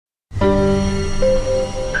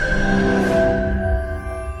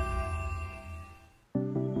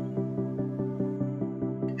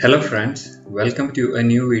Hello friends, welcome to a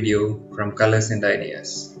new video from Colors and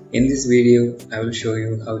Ideas. In this video, I will show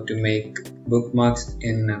you how to make bookmarks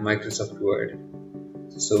in Microsoft Word.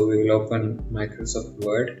 So we will open Microsoft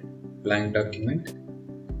Word, blank document,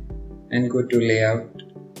 and go to Layout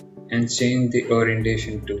and change the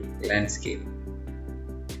orientation to Landscape.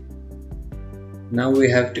 Now we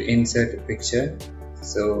have to insert a picture.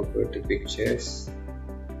 So go to Pictures.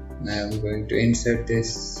 Now I'm going to insert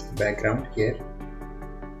this background here.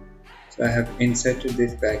 So I have inserted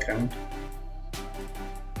this background.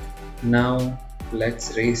 Now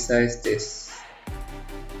let's resize this.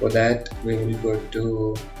 For that we will go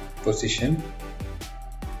to Position.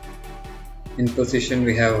 In Position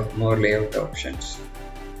we have more layout options.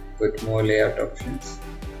 Go to more layout options.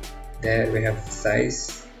 There we have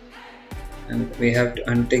size, and we have to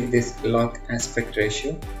untick this lock aspect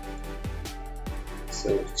ratio.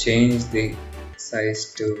 So change the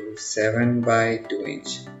size to 7 by 2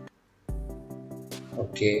 inch.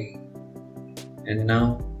 Okay, and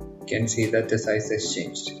now you can see that the size has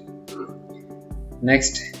changed.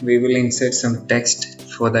 Next we will insert some text.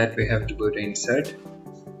 For that we have to go to Insert,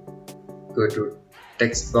 go to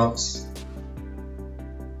Text Box,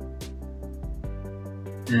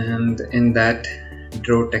 and in that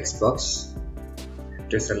Draw Text Box,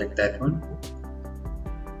 to select that one,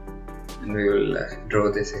 and we will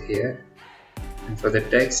draw this here. And for the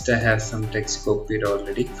text, I have some text copied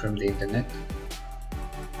already from the internet.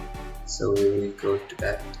 So we will go to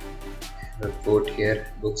that. I have a quote here,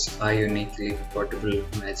 books are uniquely portable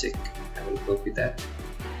magic. I will copy that.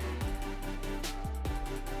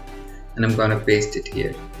 And I'm gonna paste it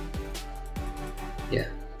here. Yeah,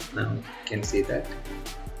 now you can see that.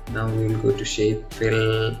 Now we will go to Shape,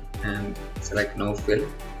 Fill, and select No Fill.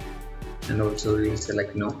 And also we will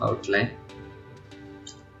select No Outline.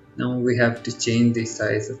 Now we have to change the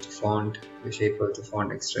size of the font, the shape of the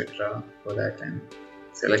font, etc. For that I'm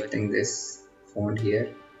selecting this font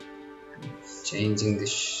here, changing the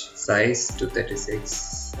size to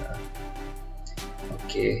 36.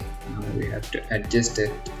 Okay, now we have to adjust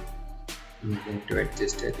it. I'm going to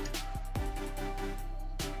adjust it.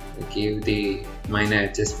 I give the minor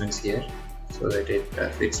adjustments here so that it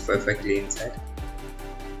fits perfectly inside.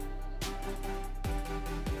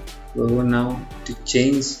 So now to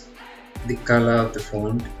change the color of the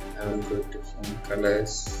font, I will go to Font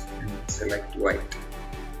Colors and select white.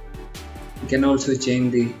 You can also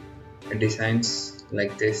change the designs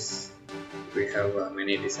like this. We have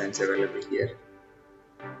many designs available here.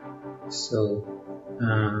 So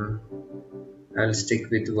I'll stick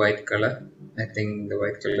with white color. I think the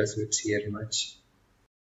white color suits here much.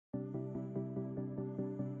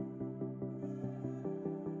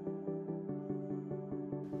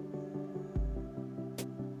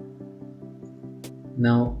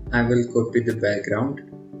 Now I will copy the background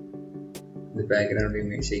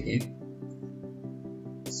image again.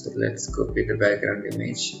 So let's copy the background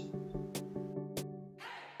image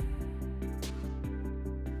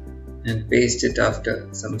and paste it after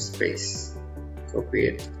some space. Copy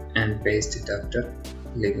it and paste it after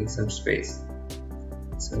leaving some space.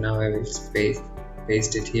 So now I will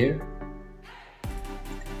paste it here.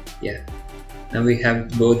 Yeah, now we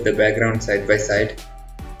have both the background side by side.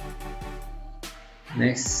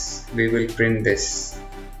 Next we will print this.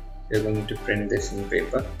 We're going to print this in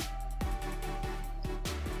paper.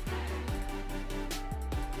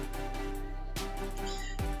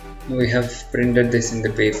 We have printed this in the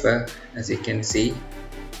paper, as you can see.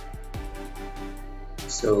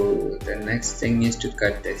 So the next thing is to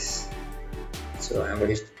cut this. So I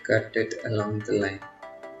will cut it along the line.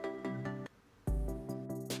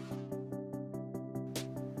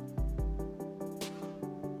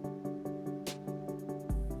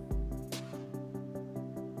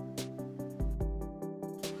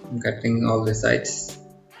 I'm cutting all the sides.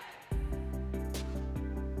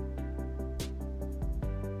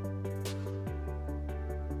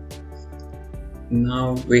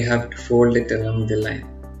 Now we have to fold it along the line.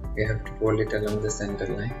 We have to fold it along the center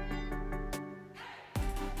line.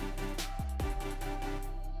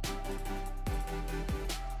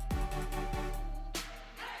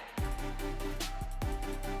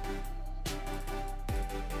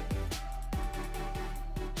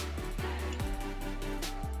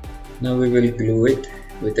 Now we will glue it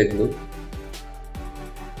with a glue.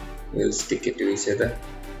 We will stick it to each other.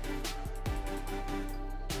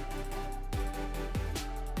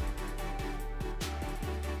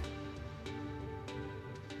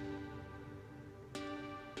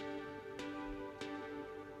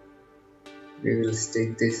 We will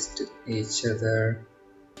stick this to each other,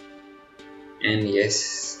 and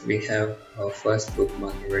yes, we have our first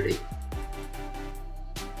bookmark ready.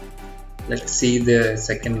 Let's see the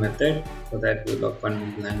second method. For that, we'll open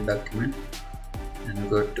a blank document and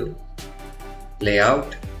go to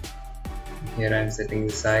layout. Here I'm setting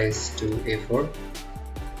the size to A4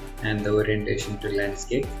 and the orientation to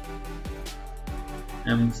landscape.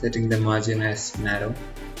 I'm setting the margin as narrow.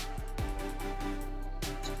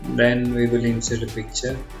 Then we will insert a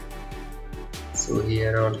picture. So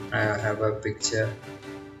here I have a picture,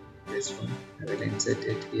 this one. I will insert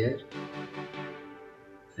it here.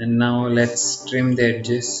 And now let's trim the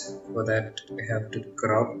edges. For that we have to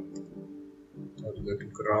crop. So I'll go to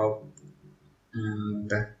crop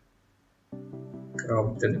and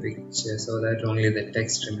crop the picture so that only the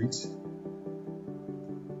text remains.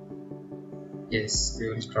 Yes, we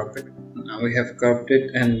will crop it. Now we have cropped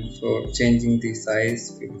it, and for changing the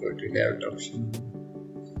size we'll go to layout option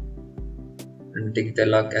and take the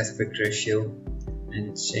lock aspect ratio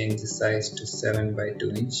and change the size to 7 by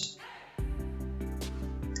 2 inch.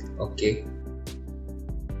 Okay.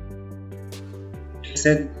 To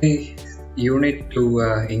set the unit to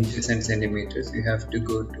inches and centimeters, you have to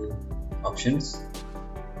go to options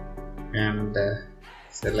and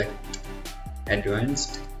select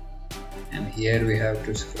advanced, and here we have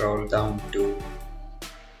to scroll down to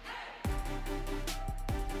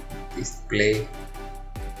display.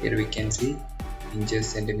 Here we can see inches,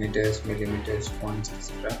 centimeters, millimeters, points,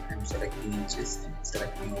 etc. I'm selecting inches and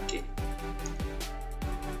selecting OK.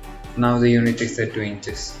 Now the unit is set to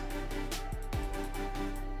inches.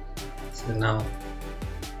 So now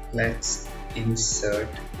let's insert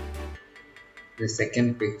the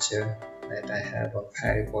second picture that I have of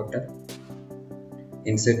Harry Potter.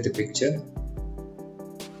 Insert the picture.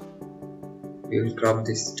 We will crop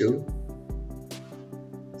this too.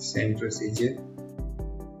 Same procedure.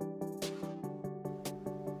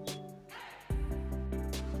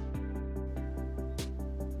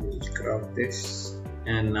 We will crop this,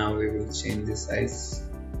 and now we will change the size.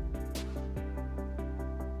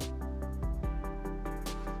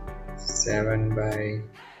 7 by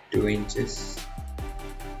 2 inches.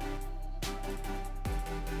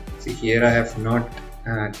 See, here I have not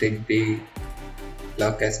take the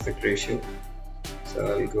lock aspect ratio, so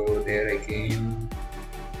I'll go there again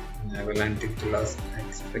and I will untick the lock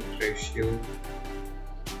aspect ratio.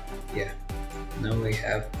 Yeah, now we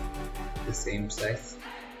have the same size.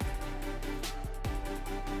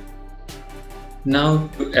 Now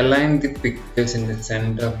to align the pictures in the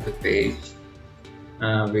center of the page,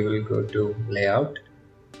 we will go to layout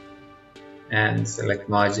and select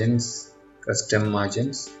margins, custom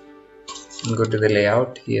margins, and go to the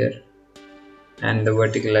layout here and the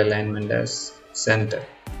vertical alignment as center.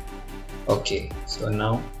 Okay, so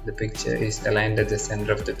now the picture is aligned at the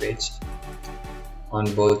center of the page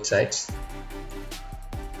on both sides.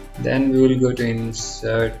 Then we will go to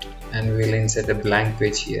insert and we will insert a blank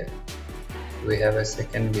page here. We have a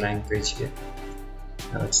second blank page here.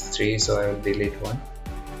 Now it's 3, so I will delete 1.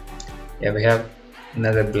 Yeah, we have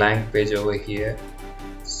another blank page over here,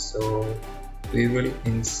 so we will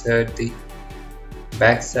insert the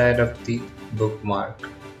back side of the bookmark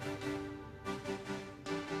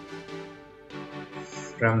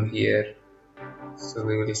from here. So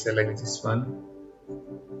we will select this one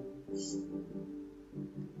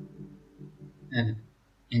and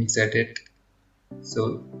insert it.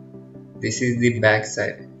 So this is the back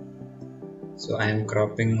side. So I am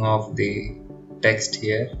cropping off the text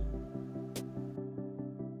here.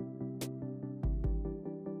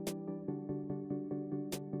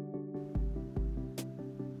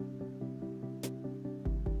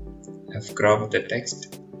 I've cropped the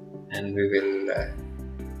text, and we will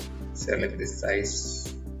select the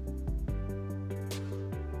size,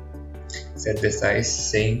 set the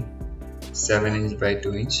size same 7 inch by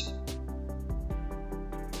 2 inch.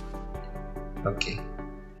 Okay,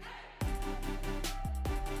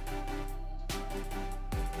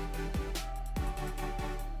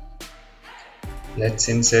 let's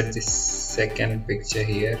insert this second picture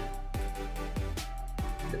here.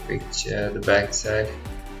 The picture, the back side.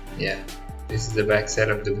 Yeah, this is the back side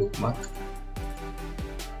of the bookmark.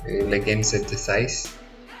 We will again set the size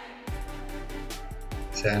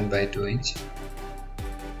 7 by 2 inch.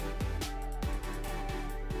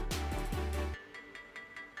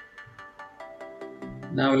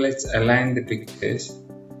 Now let's align the pictures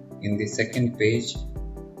in the second page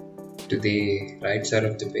to the right side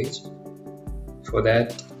of the page. For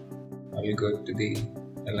that, I will go to the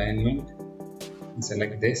alignment and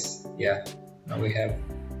select this. Yeah, now we have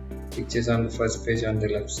pictures on the first page on the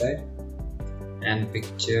left side and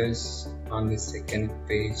pictures on the second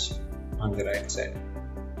page on the right side.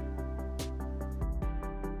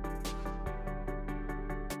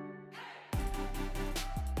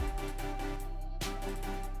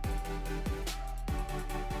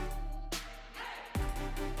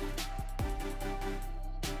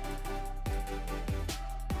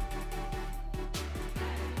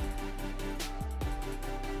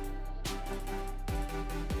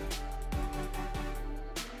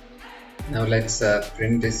 Now let's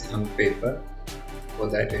print this on paper. For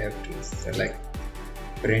that we have to select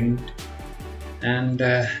print, and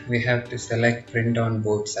we have to select print on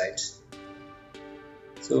both sides.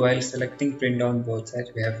 So while selecting print on both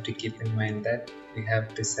sides, we have to keep in mind that we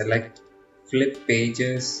have to select flip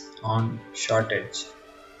pages on short edge.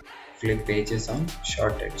 Flip pages on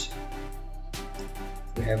short edge.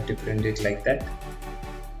 We have to print it like that.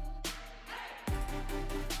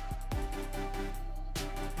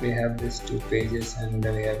 We have these two pages, and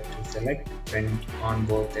we have to select print on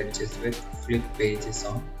both edges with flip pages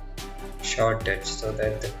on short edge, so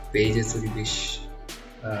that the pages will be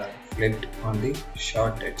flipped on the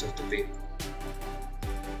short edge of the paper.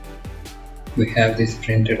 We have this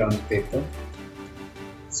printed on the paper.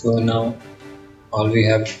 So now all we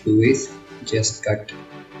have to do is just cut.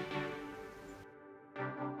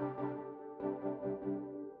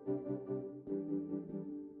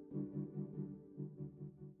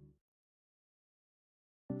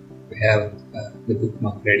 We have the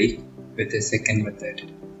bookmark ready with the second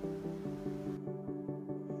method.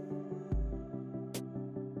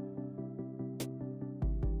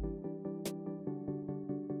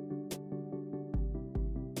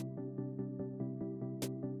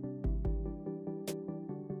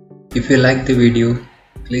 If you like the video,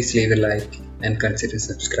 please leave a like and consider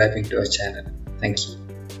subscribing to our channel. Thank you.